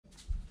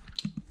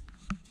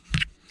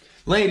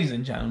Ladies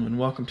and gentlemen,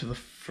 welcome to the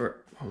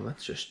oh,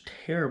 that's just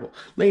terrible.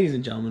 Ladies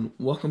and gentlemen,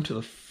 welcome to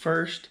the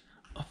first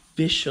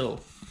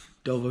official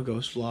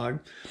DovaGhost vlog.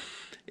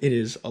 It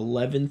is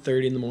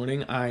 11:30 in the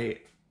morning. I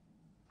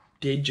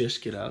did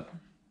just get up.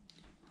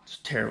 It's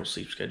a terrible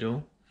sleep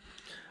schedule.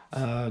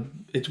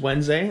 It's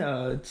Wednesday.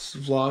 It's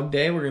vlog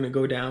day. We're gonna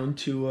go down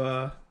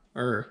to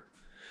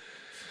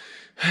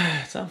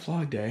it's not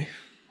vlog day.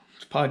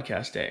 It's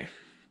podcast day.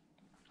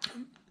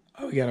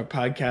 We got a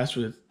podcast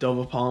with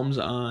Dova Palms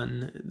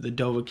on the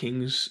Dova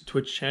Kings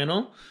Twitch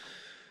channel.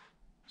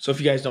 So if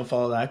you guys don't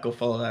follow that, go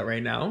follow that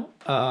right now.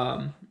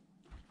 We're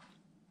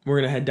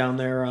going to head down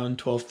there around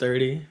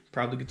 12:30.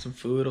 Probably get some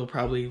food. I'll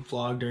probably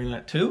vlog during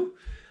that too.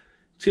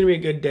 It's going to be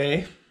a good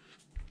day.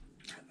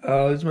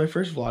 This is my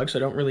first vlog, so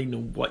I don't really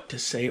know what to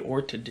say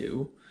or to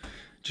do.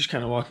 Just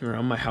kind of walking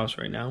around my house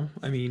right now.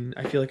 I mean,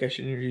 I feel like I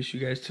should introduce you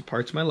guys to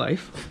parts of my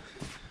life.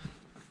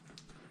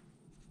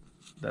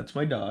 That's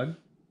my dog.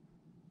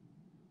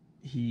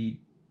 He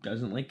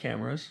doesn't like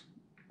cameras.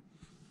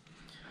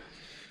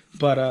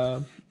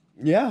 But,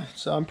 yeah,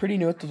 so I'm pretty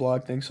new at the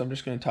vlog thing, so I'm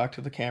just going to talk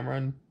to the camera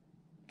and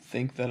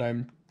think that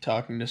I'm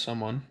talking to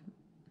someone.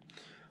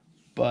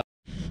 But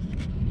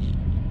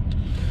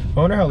I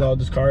wonder how loud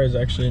this car is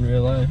actually in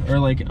real life, or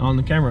like on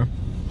the camera.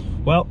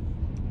 Well,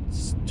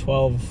 it's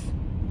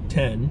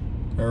 12:10,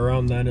 or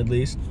around then at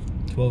least,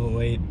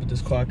 12:08, but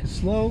this clock is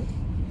slow.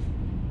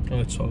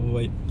 Oh, it's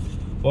 12:08.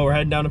 Well, we're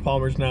heading down to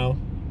Palmer's now.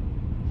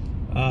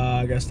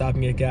 I gotta stop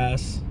and get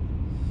gas.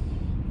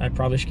 I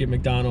probably should get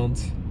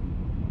McDonald's.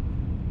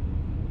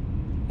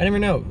 I never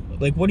know.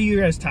 Like, what are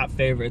your guys' top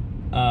favorite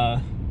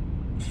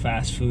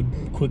fast food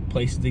quick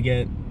places to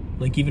get?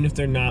 Like, even if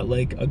they're not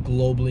like a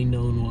globally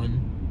known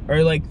one,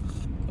 or like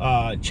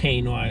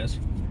chain wise.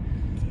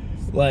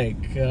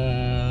 Like,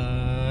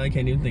 I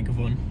can't even think of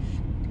one.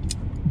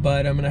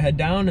 But I'm gonna head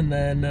down and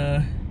then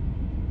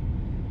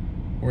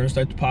we're gonna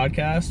start the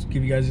podcast,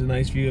 give you guys a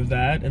nice view of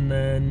that, and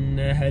then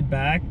head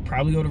back.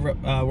 Probably go to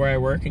where I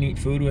work and eat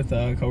food with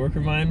a coworker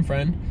of mine,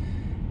 friend,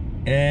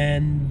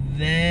 and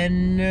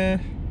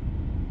then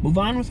move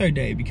on with our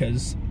day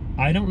because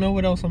I don't know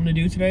what else I'm gonna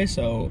do today.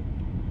 So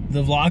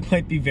the vlog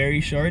might be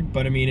very short,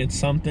 but I mean it's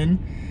something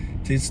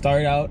to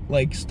start a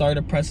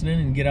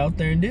precedent and get out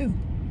there and do.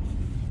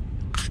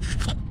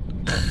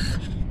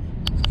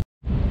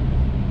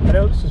 I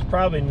know this is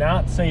probably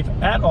not safe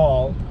at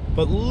all.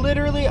 But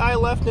literally, I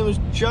left and it was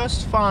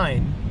just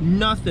fine.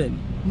 Nothing.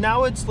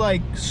 Now it's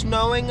like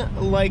snowing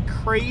like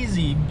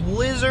crazy.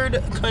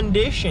 Blizzard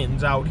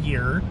conditions out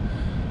here.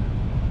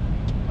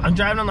 I'm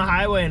driving on the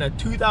highway in a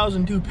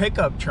 2002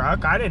 pickup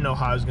truck. I didn't know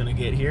how I was gonna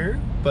get here,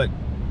 but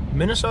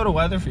Minnesota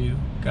weather for you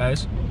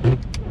guys.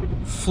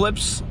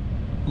 Flips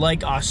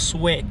like a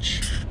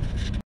switch.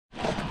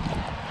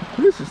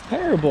 This is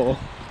terrible.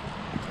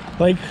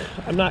 Like,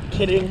 I'm not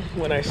kidding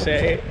when I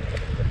say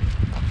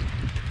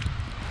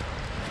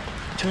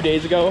 2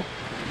 days ago,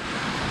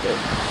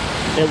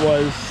 it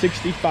was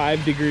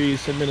 65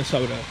 degrees in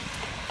Minnesota,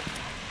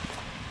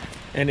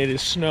 and it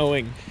is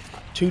snowing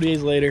 2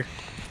 days later.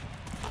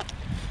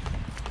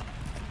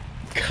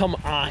 Come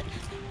on.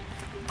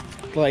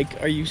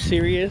 Like, are you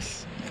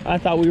serious? I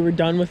thought we were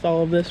done with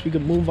all of this. We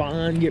could move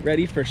on, get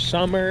ready for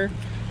summer.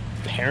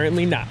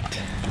 Apparently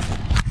not.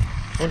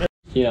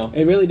 You know,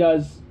 it really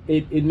does.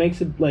 It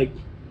makes it like,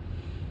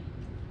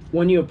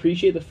 when you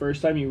appreciate the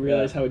first time, you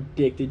realize how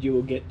addicted you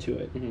will get to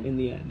it in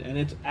the end. And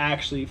it's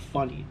actually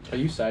funny. Are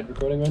you side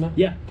recording right now?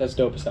 Yeah. That's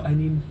dope as hell. I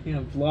need,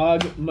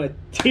 vlog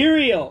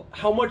material.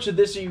 How much of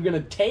this are you going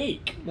to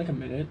take? Like a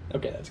minute.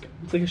 Okay, that's good.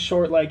 It's like a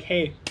short, like,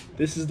 hey,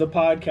 this is the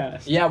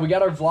podcast. Yeah, we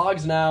got our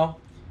vlogs now.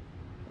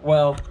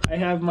 Well, I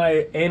have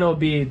my anal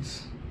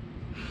beads.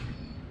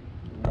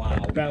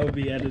 Wow. That would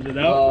be edited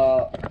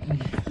out.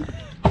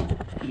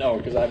 No,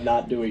 because I'm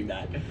not doing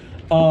that.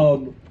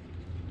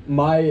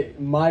 My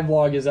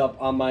vlog is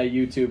up on my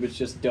YouTube. It's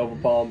just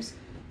Dova Palms.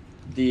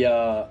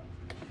 The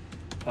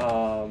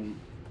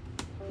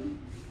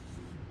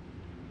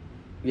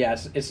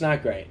yes, it's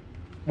not great.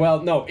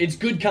 Well, no, it's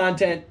good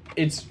content.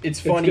 It's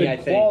funny. I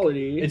think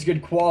quality. It's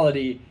good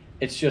quality.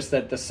 It's just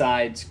that the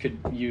sides could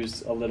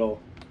use a little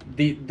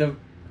the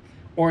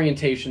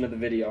orientation of the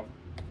video.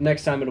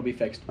 Next time it'll be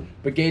fixed.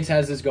 But Gates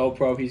has his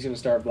GoPro. He's gonna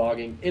start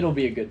vlogging. It'll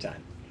be a good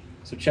time.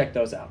 So check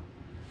those out.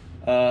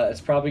 It's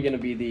probably gonna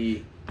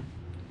be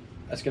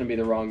That's going to be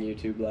the wrong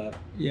YouTube, Lap.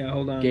 Yeah,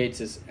 hold on.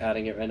 Gates is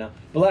adding it right now.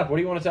 But, Lap, what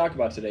do you want to talk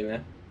about today,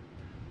 man?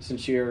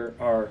 Since you're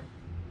our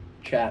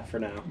chat for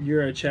now.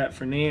 You're a chat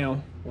for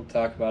now. We'll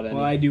talk about it.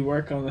 Well, I do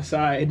work on the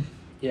side.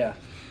 Yeah.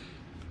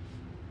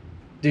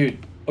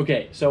 Dude,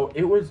 okay, so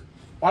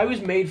I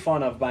was made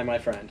fun of by my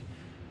friend,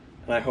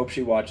 and I hope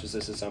she watches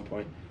this at some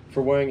point,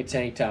 for wearing a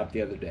tank top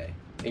the other day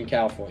in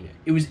California.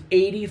 It was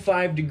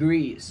 85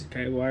 degrees.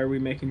 Okay, why are we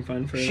making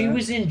fun for She that?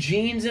 was in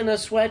jeans and a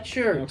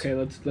sweatshirt. Okay,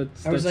 let's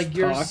I was like,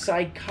 you're talk.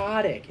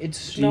 psychotic. It's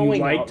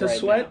snowing out right now. Do you like to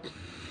sweat?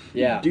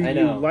 Yeah, Do I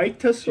know. you like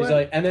to sweat? She's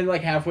like, and then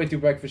like halfway through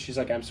breakfast, she's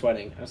like, I'm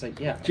sweating. I was like,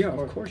 yeah,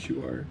 of course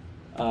you are.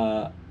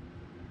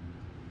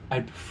 I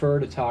prefer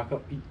to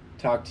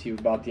talk to you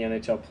about the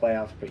NHL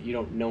playoffs, but you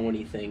don't know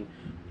anything,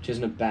 which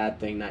isn't a bad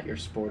thing, not your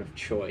sport of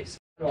choice.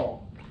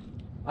 No.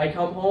 I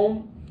come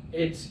home,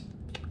 it's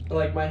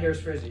like my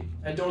hair's frizzy.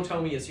 And don't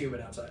tell me it's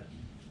humid outside.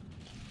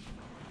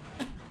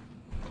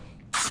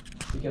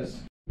 Because...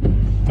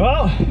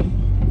 Well,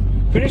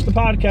 finish the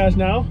podcast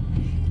now.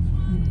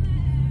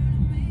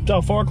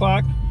 It's 4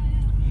 o'clock.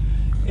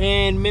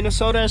 And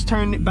Minnesota has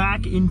turned it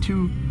back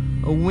into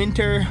a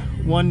winter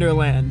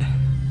wonderland.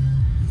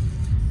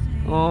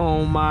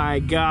 Oh my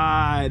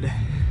God.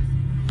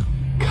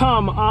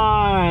 Come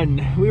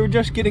on. We were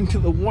just getting to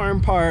the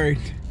warm part.